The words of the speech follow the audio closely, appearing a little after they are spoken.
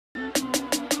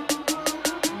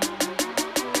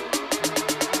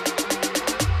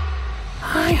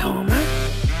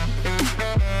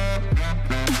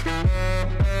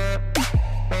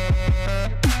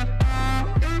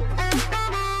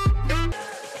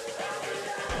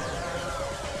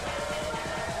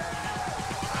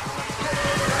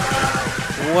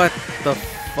What the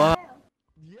fuck?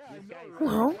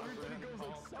 Hello?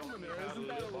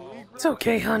 It's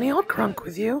okay, honey. I'll crunk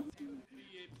with you.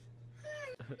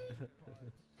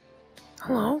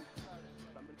 Hello?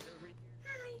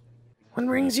 What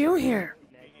brings you here?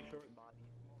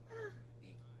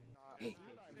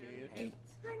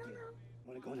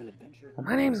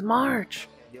 My name's Marge.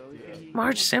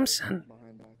 Marge Simpson.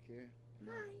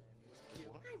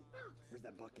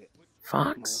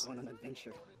 Fox?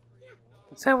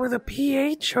 Is that with a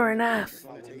PH or an F?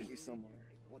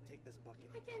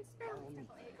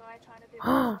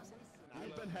 Oh.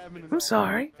 I'm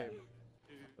sorry.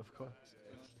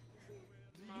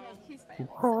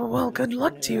 Oh, well, good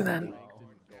luck to you then.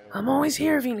 I'm always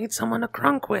here if you need someone to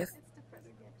crunk with.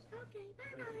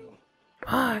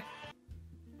 Bye.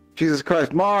 Jesus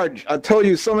Christ, Marge! I told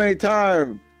you so many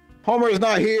times. Homer's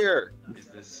not here.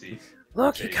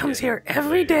 Look, he comes here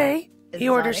every day. He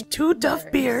orders 2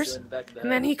 Duff beers, and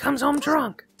then he comes home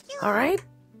drunk. All right?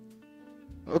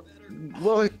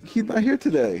 Well, he's not here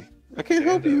today. I can't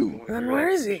help you. Then where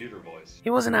is he? He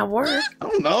wasn't at work. I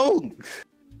don't know.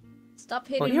 Stop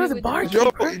hitting Well, you're me the with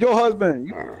barkeeper. Your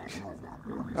husband.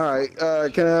 All right.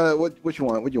 Can I? What you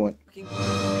want? What you want?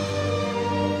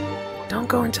 Don't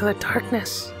go into the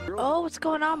darkness. Oh, what's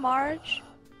going on, Marge?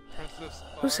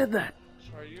 Who said that?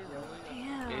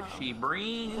 Damn. If she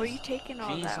breathes, Where are you taking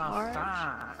all she's that, a Marge?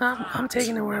 fine. I'm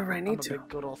taking it wherever I need to.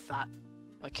 Good old fat.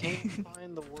 I can't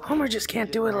find the word. Homer just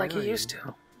can't do it like he used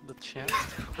to. The chest.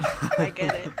 I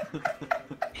get it.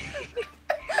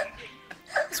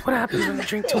 That's what happens when you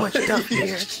drink too much Duff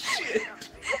beer.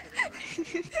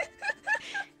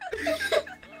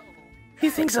 He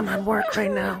thinks I'm at work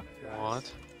right now.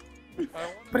 What?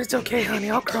 But it's okay, honey.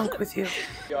 I'll crunk with you.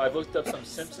 Yo, I've looked up some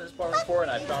Simpsons porn before,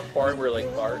 and I found porn where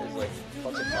like Bart is like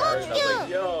fucking Marge, and I was like,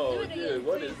 yo, dude,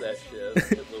 what is that shit?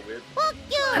 That's a little weird.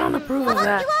 I don't approve of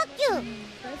that.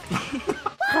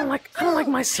 I don't like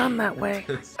my son that way.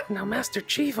 Now, Master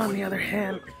Chief, on the other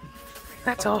hand,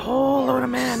 that's a whole load of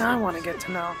man I want to get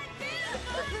to know.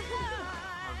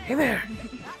 Hey there.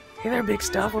 Hey there, big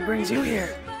stuff. What brings you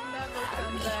here?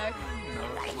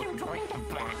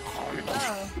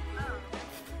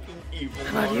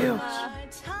 How about you?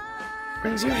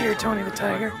 Brings you here, Tony the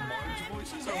Tiger?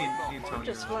 I'm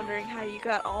just wondering how you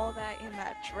got all that in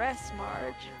that dress,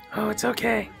 Marge. Oh, it's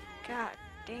okay. God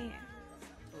damn.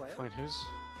 Wait, who's?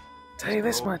 Tell you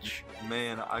this much.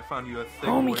 Man, I found you a thick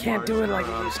Homie boy, can't do it like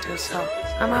he used to, so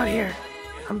I'm out here.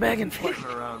 I'm begging for it.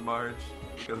 Turn around, Marge.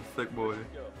 Got a thick boy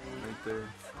right there.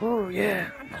 Ooh, yeah.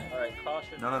 Alright,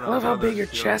 caution. No, no, no. I love how big your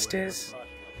the other chest way. is.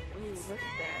 Ooh, look at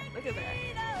that. Look at that.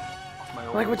 My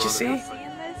Like older what you brother. see?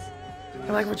 Seeing this?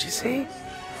 You like what you see?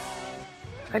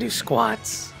 I do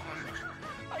squats.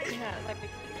 Yeah, like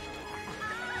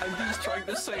I'm just trying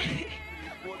to say.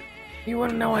 You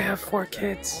wouldn't know I have 4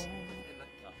 kids.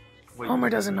 Wait, Homer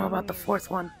doesn't know about the 4th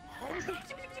one.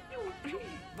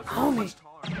 Homie.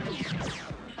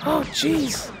 Oh,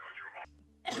 jeez.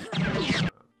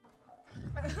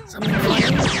 Something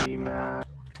funny?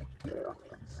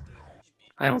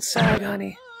 I don't sag,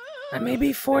 honey. I may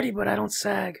be 40, but I don't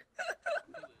sag.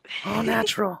 All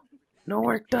natural. No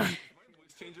work done.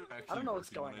 I don't know what's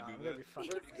going on. I'm gonna be fine.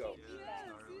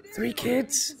 3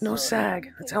 kids, no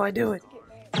sag. That's how I do it.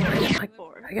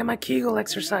 I get my Kegel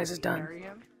exercises done.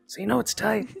 So you know it's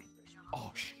tight.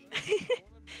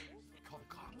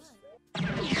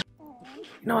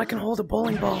 You know I can hold a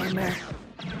bowling ball in there.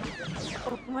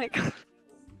 oh my god.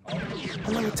 And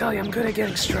let me tell you, I'm good at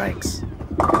getting strikes.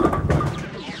 Let's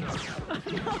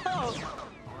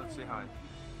say hi.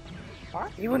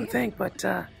 You wouldn't think, but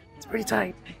it's pretty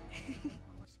tight.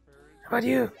 How about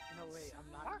you?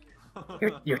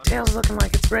 Your tail's looking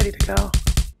like it's ready to go.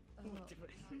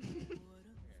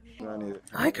 I need it.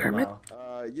 Hi, Kermit.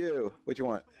 You. What you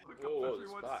want? Whoa, the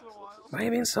spots. Why are you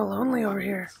being so lonely over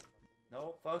here?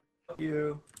 No, fuck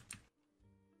you.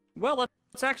 Well,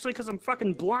 that's actually because I'm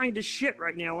fucking blind as shit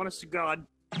right now, honest to God.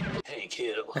 Hey,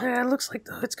 kiddo. It looks like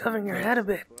the hood's covering your head a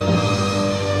bit.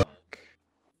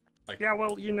 Yeah,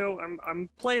 well, you know, I'm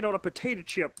playing on a potato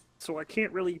chip, so I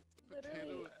can't really...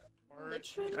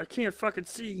 I can't fucking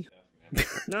see.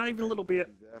 Not even a little bit.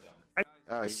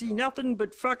 I see nothing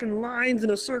but fucking lines in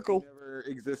a circle. Never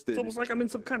existed. It's almost like I'm in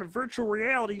some kind of virtual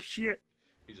reality shit.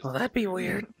 Well, that'd be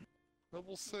weird.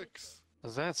 Level 6.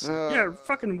 That's. Yeah, it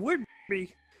fucking would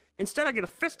be. Instead, I get a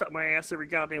fist up my ass every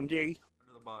goddamn day.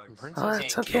 Under the box. Oh,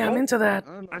 that's okay. I'm into that.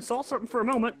 I saw something for a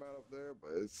moment.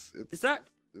 It's Is that...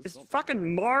 Is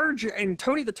fucking Marge and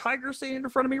Tony the Tiger standing in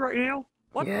front of me right now?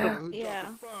 What Yeah. the...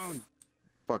 Yeah.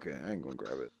 fuck it. I ain't gonna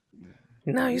grab it.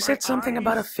 No, you said something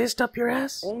about a fist up your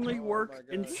ass? Only work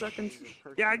in seconds.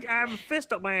 Yeah, I have a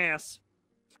fist up my ass.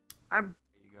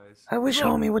 I wish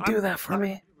homie would do that for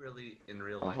me. Really, in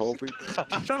real I life. hope he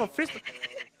Shut up, fist.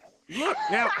 Look,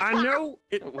 now I know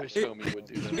it. I wish homie would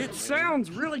do that. It sounds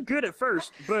really good at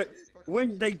first, but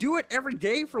when they do it every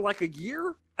day for like a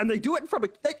year, and they do it in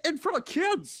front of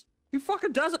kids, he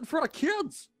fucking does it in front of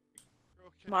kids.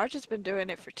 Marge has been doing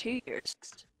it for 2 years.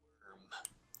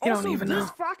 You Also, don't even this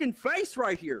know. fucking face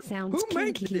right here. Sounds Who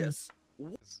makes kinky. this?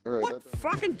 Alright, What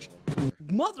fucking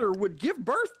mother would give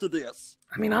birth to this?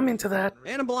 I mean, I'm into that.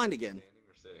 And I'm blind again.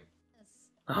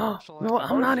 Oh, no,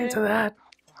 I'm not into that.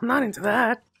 I'm not into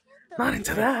that. Not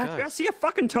into that. Yeah, see, I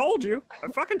fucking told you. I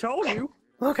fucking told you.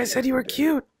 Look, I said you were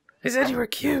cute. I said you were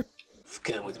cute.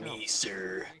 Come with me,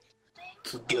 sir.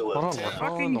 Go Hold on, uptown. we're following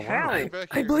Fucking the hell. line.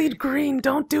 I bleed green.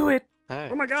 Don't do it. Hey,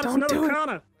 Oh my god, Don't it's do another it.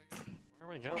 Kana. where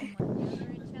we go?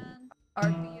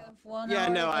 Yeah,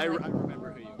 no, I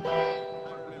remember who you are.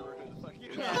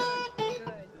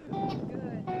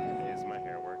 Is my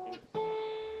hair working?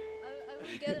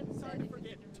 Sorry for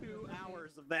getting 2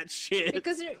 hours of that shit.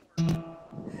 Because you're.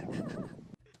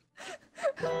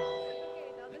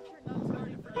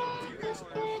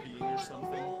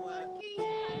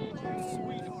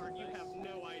 Sweetheart, you have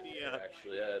no idea.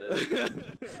 Actually, yeah, it is.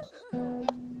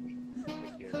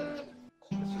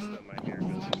 It's just that my hair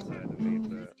goes inside of me,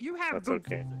 but You have that's good.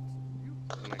 okay.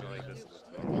 I'm gonna go like this.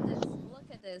 Look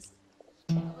at this.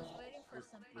 I was waiting for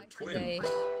some pipe today,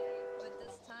 but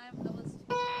this time I was.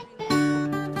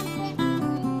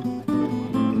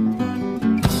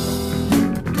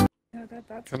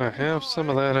 Can I have some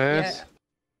of that ass?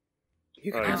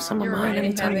 You can have some of You're mine already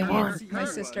anytime you having want. it. My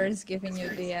sister is giving you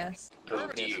the ass. Oh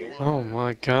dear. Oh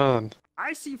my god.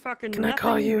 I see fucking Can I nothing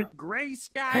call you but gray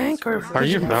skies. Hank, or Are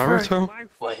you Naruto?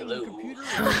 Why, hello.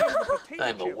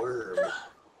 I'm a worm.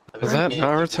 Is that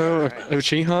Naruto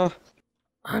Uchiha?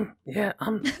 I'm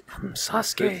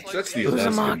Sasuke. That's the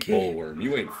Alaskan Uzumaki. bullworm.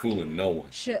 You ain't fooling no one.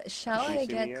 Shall I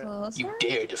get closer? You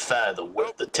dare defy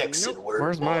the Texan word.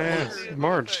 Where's my ass?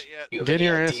 Marge, You have get any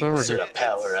your ass idea over what sort here. of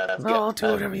power I've No, got? I'll do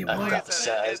whatever you I've want.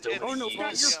 prophesized over Oh no, the it's not your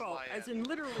years. fault. As in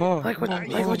literally. Oh, Like what you I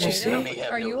may see?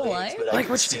 have Are no you legs, alive? but I Like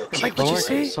can what still you- kick like what you your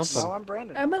see? ass. Something. I'm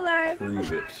Brandon. I'm alive.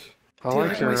 Prove it. I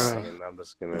like your, And I'm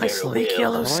just gonna. My sleek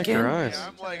yellow I like skin. your eyes.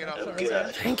 Oh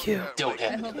god. Thank you. Don't I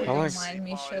have hope to you I like- don't mind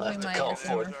me I'll shoving have to my call ass in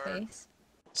for your it. face.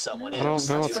 Someone I don't else.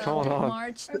 know what's going on.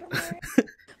 Marge.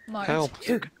 Marge. Help,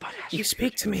 You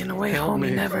speak to me in a way Help homie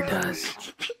me. never does.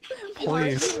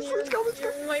 please.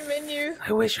 You're my menu.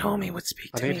 I wish homie would speak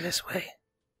I to me need- this way.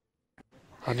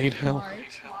 I need help.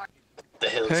 Marge. The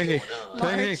hell's Peggy, going on?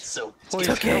 Peggy, So please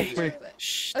It's okay. help me.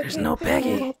 Shh, there's no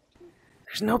Peggy.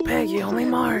 There's no Peggy, only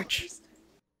Marge.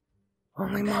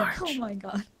 Only Oh Marge. my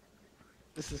god.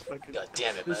 This is fucking. God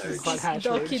damn it, This is Marge. butt hatch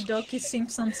Doki range. Doki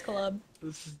Simpsons Club.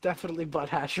 This is definitely butt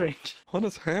hatch range. What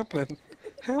is happening?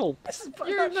 Help.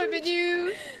 You're my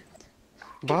menu.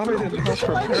 Bobby didn't help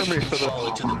prepare me for You the... fall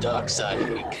into the dark side,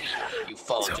 Hank. You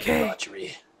fall It's into okay.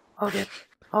 debauchery. I'll get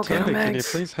Tony, him can you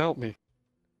eggs. please help me?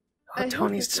 Oh,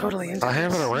 Tony's totally into I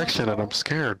have this. an erection and I'm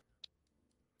scared.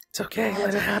 It's okay,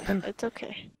 let it happen. It's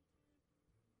okay.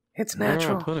 It's Where do I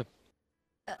natural. put it?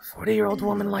 40-year-old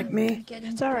woman like me.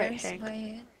 It's alright,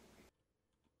 Hank.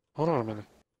 Hold on a minute.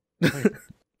 Wait.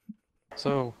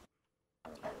 So,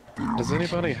 does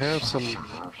anybody have some...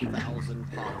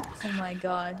 Oh my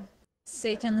god.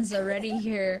 Satan is already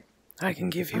here. I can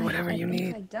give you whatever you I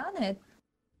need. think I done it.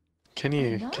 Can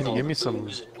you give me some...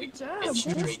 Good job. It's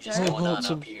Good strange job. going on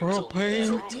some up here. It's only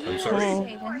propane? natural. I'm sorry.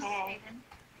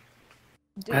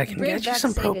 Satan. I can Bring get you back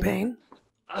some Satan. propane.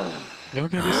 Go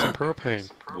get me some propane.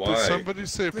 Why? Did somebody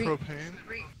say Bring-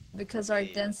 Because our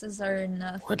dances are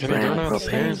enough. What Can you brand go of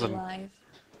downstairs propane? and... Alive.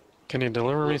 Can you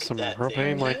deliver me Look at some that propane,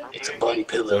 thing. like... It's a body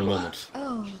pillow. 1 moment.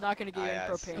 Oh. She's not gonna give you any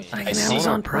propane. I I can see.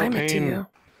 Amazon Prime it to Propane. you.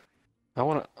 I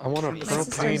want a My sister's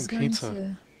propane going pizza.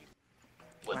 to...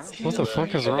 What the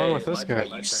fuck is wrong with this Are guy?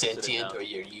 you sentient or are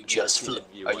you just are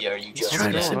you He's just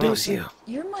trying to going on? seduce you.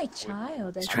 You're my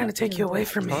child. He's trying to take you away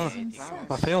from me.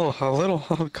 I feel a little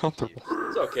uncomfortable.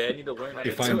 It's okay. I need to learn.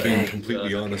 If I'm being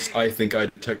completely honest, I think I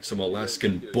detect some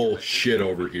Alaskan bullshit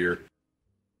over here.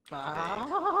 It's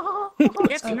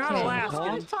not Okay.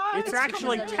 Alaskan. It's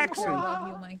actually because I Texan. love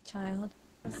you, my child.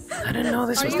 I didn't know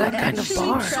this Are was you that kind of actually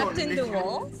bar. trapped in the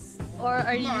wall? Or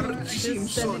are you just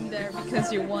standing there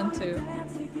because you want to?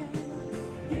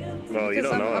 Well, you Because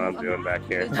don't know what I'm- I'm doing back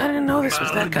here. I didn't know this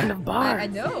was that kind of I bar.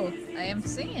 know. I am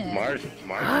seeing it. Marge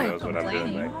Hi. knows what I'm doing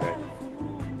Complaining. back there.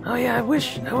 Oh yeah, I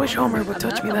wish Homer would I'm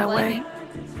touch not me that way.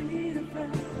 complaining.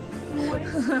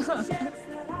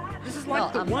 This is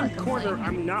like the I'm one not corner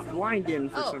complaining. I'm not blind in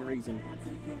for Oh. some reason.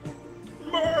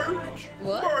 Marge!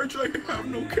 What? Marge, I have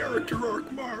no character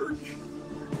arc, Marge.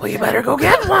 Well, you better go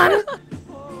get one.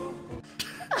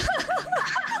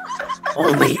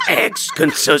 Only X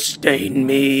can sustain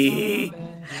me.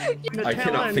 I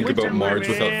cannot think about Marge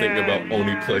without thinking about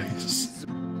Oni Plays.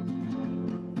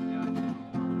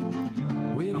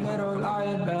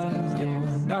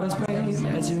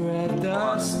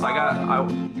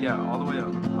 Yeah, all the way up.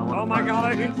 Oh my god,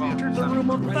 I entered the room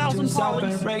of 1,000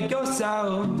 follies.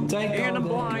 And I'm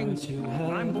blind.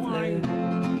 I'm blind.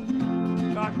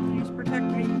 God, please protect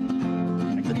me.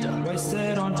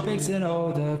 Wasted on fixing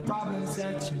all the problems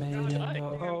that you made in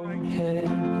your own head.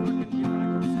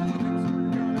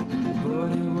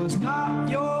 But it was not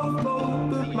your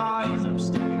fault but mine.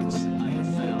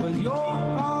 And it was your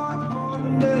heart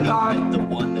on the line. The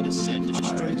one that is sent to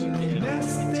strike you I down.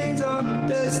 messed things up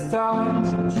this time.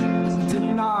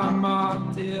 Deny my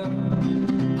dear.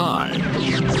 Hi.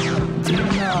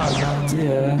 Deny my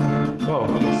dear.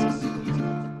 Oh.